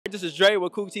This is Dre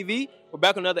with Coog TV. We're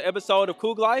back on another episode of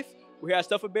CoogLife. We're here at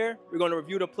Stuff a Bear. We're going to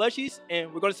review the plushies,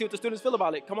 and we're going to see what the students feel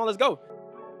about it. Come on, let's go.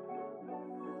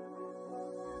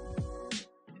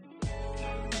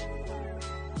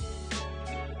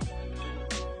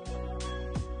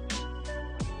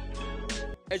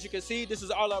 As you can see, this is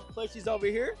all our plushies over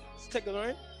here. Let's take a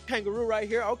look. Kangaroo right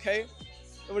here, okay.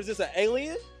 And what is this, an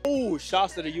alien? Ooh,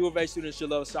 shots to the U of A students should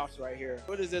love shots right here.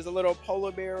 What is this, a little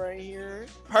polar bear right here?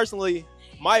 Personally,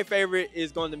 my favorite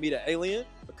is going to be the alien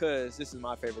because this is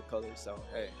my favorite color, so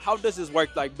hey. How does this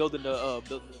work, like building the,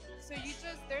 So you just,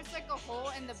 there's like a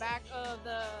hole in the back of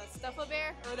the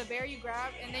Stuff-A-Bear, or the bear you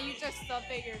grabbed, and then you just stuff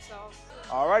it yourself.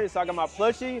 Alrighty, so I got my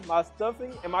plushie, my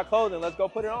stuffing, and my clothing. Let's go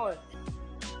put it on.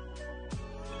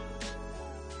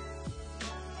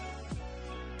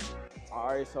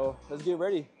 Alright, so let's get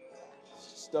ready.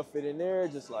 Stuff it in there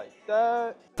just like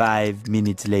that. 5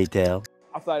 minutes later.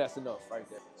 I feel like that's enough right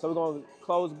there. So we're gonna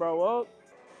close bro up.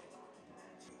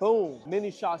 Boom,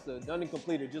 mini Shasta, done and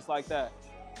completed, just like that.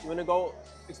 You wanna go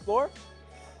explore?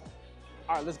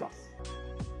 All right, let's go.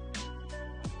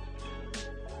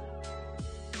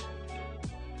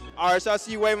 All right, so I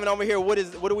see you waving over here. What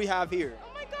do we have here?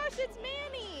 Oh my gosh, it's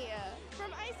Manny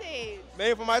from Ice Age.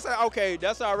 Manny from Ice Age? Okay,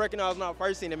 that's how I recognize when I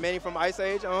first seen it. Manny from Ice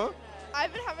Age,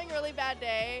 I've been having a really bad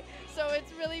day, so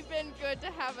it's really been good to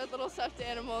have a little stuffed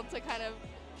animal to kind of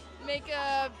make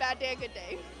a bad day a good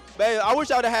day. Babe, I wish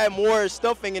I would have had more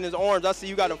stuffing in his arms. I see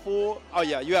you got a full, oh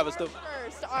yeah, you have a stuff.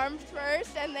 Arms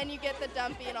first, and then you get the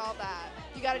dumpy and all that.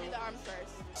 You gotta do the arms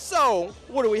first. So,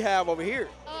 what do we have over here?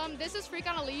 This is Freak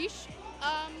on a Leash.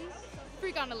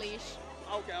 Freak on a Leash.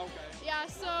 Okay. Yeah,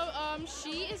 so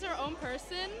she is her own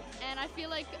person, and I feel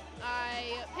like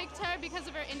I picked her because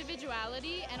of her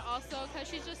individuality and also because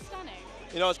she's just stunning.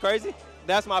 You know what's crazy?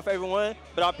 That's my favorite one,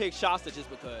 but I picked Shasta just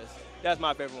because. That's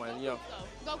my favorite one, you know.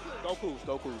 Go Cougs.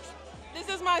 Go Cougs. This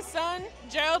is my son,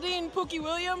 Geraldine Pookie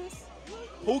Williams.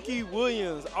 Pookie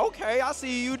Williams. Okay, I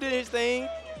see you did his thing.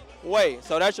 Wait,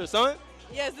 so that's your son?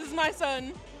 Yes, this is my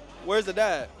son. Where's the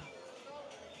dad?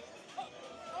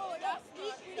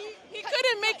 He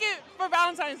couldn't make it for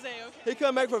Valentine's Day, okay? He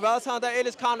couldn't make it for Valentine's Day. It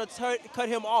just kind of cut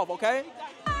him off, okay?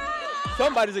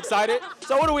 Somebody's excited.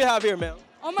 So what do we have here, ma'am?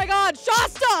 Oh my God,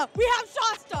 Shasta! We have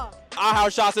Shasta! I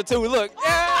have Shasta too, look. Oh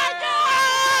my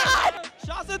God!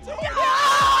 Shasta too?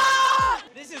 Yeah!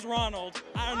 This is Ronald.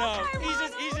 I don't know.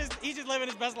 He's just living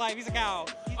his best life. He's a cow.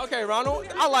 Okay, Ronald,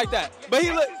 I like that. But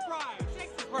he look.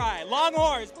 Texas Pride. Long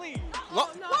horse, please.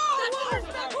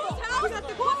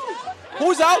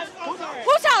 Who's out?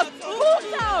 Who's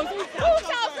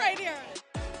house right here?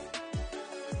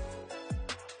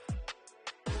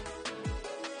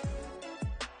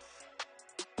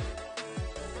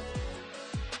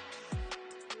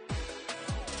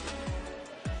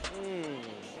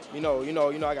 You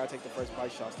know, I gotta take the first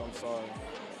bite shot, so I'm sorry.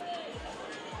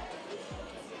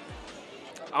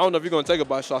 I don't know if you're gonna take a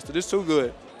bite shot, this is too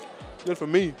good. Good for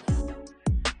me.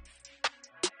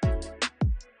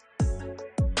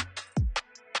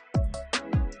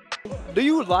 Do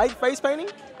you like face painting?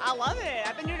 I love it.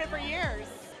 I've been doing it for years.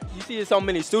 You see so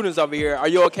many students over here. Are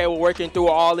you okay with working through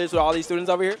all this with all these students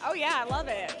over here? Oh yeah, I love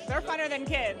it. They're funner than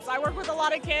kids. I work with a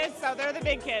lot of kids, so they're the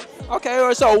big kids.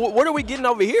 Okay, so what are we getting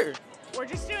over here? We're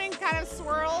just doing kind of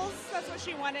swirls. That's what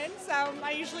she wanted, so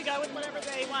I usually go with whatever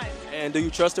they want. And do you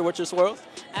trust her with your swirls?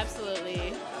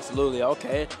 Absolutely. Absolutely,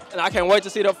 okay. And I can't wait to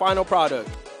see the final product.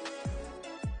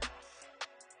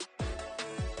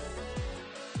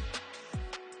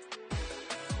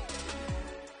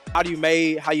 How you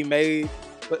made,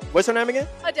 what's her name again?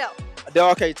 Adele. Adele,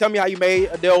 okay, tell me how you made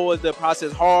Adele. Was the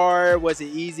process hard? Was it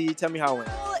easy? Tell me how it went.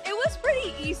 Well, it was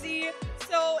pretty easy.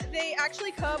 So they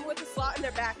actually come with a slot in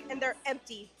their back and they're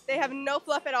empty. They have no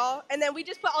fluff at all. And then we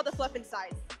just put all the fluff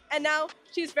inside. And now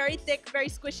she's very thick, very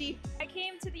squishy. I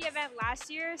came to the event last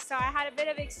year, so I had a bit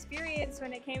of experience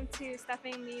when it came to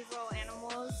stuffing these little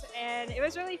animals, and it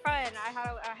was really fun. I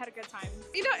had a good time.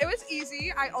 You know, it was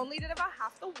easy. I only did about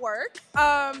half the work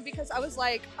because I was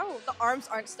like, oh, the arms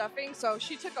aren't stuffing, so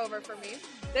she took over for me.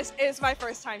 This is my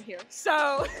first time here,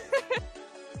 so.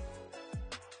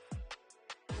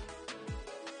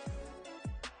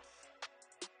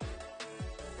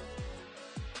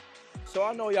 So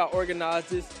I know y'all organized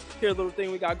this here little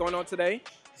thing we got going on today.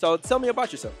 So tell me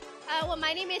about yourself. Well,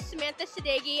 my name is Samantha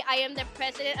Sadeghi. I am the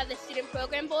president of the Student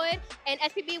Program Board, and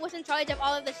SPB was in charge of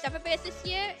all of the Stuff-A-Bears this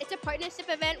year. It's a partnership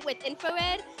event with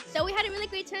Infrared, so we had a really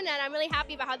great turnout. I'm really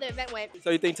happy about how the event went. So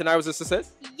you think tonight was a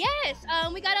success? Yes,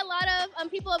 course. We got a lot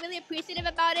of people really appreciative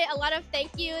about it, a lot of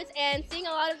thank yous, and seeing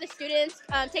a lot of the students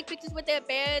take pictures with their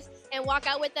bears and walk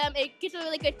out with them, it gives a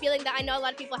really good feeling that I know a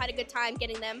lot of people had a good time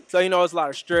getting them. So, you know, it's a lot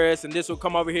of stress, and this will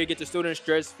come over here, get the students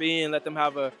stress-free, and let them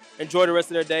enjoy the rest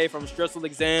of their day from stressful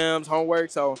exams,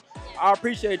 homework. So I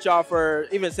appreciate y'all for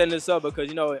even setting this up because,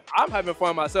 you know, I'm having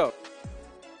fun myself.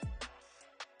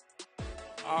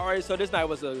 All right, so this night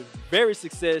was a very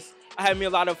success. I had me a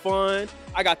lot of fun.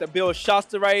 I got to build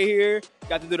Shasta right here,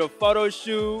 got to do the photo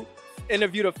shoot,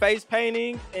 interview the face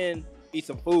painting, and eat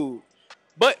some food.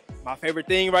 But my favorite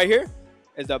thing right here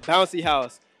is the bouncy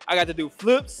house. I got to do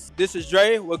flips. This is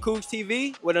Dre with Cougs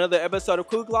TV with another episode of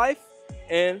CoogLife.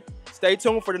 And stay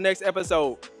tuned for the next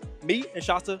episode. Me and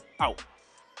Shasta out.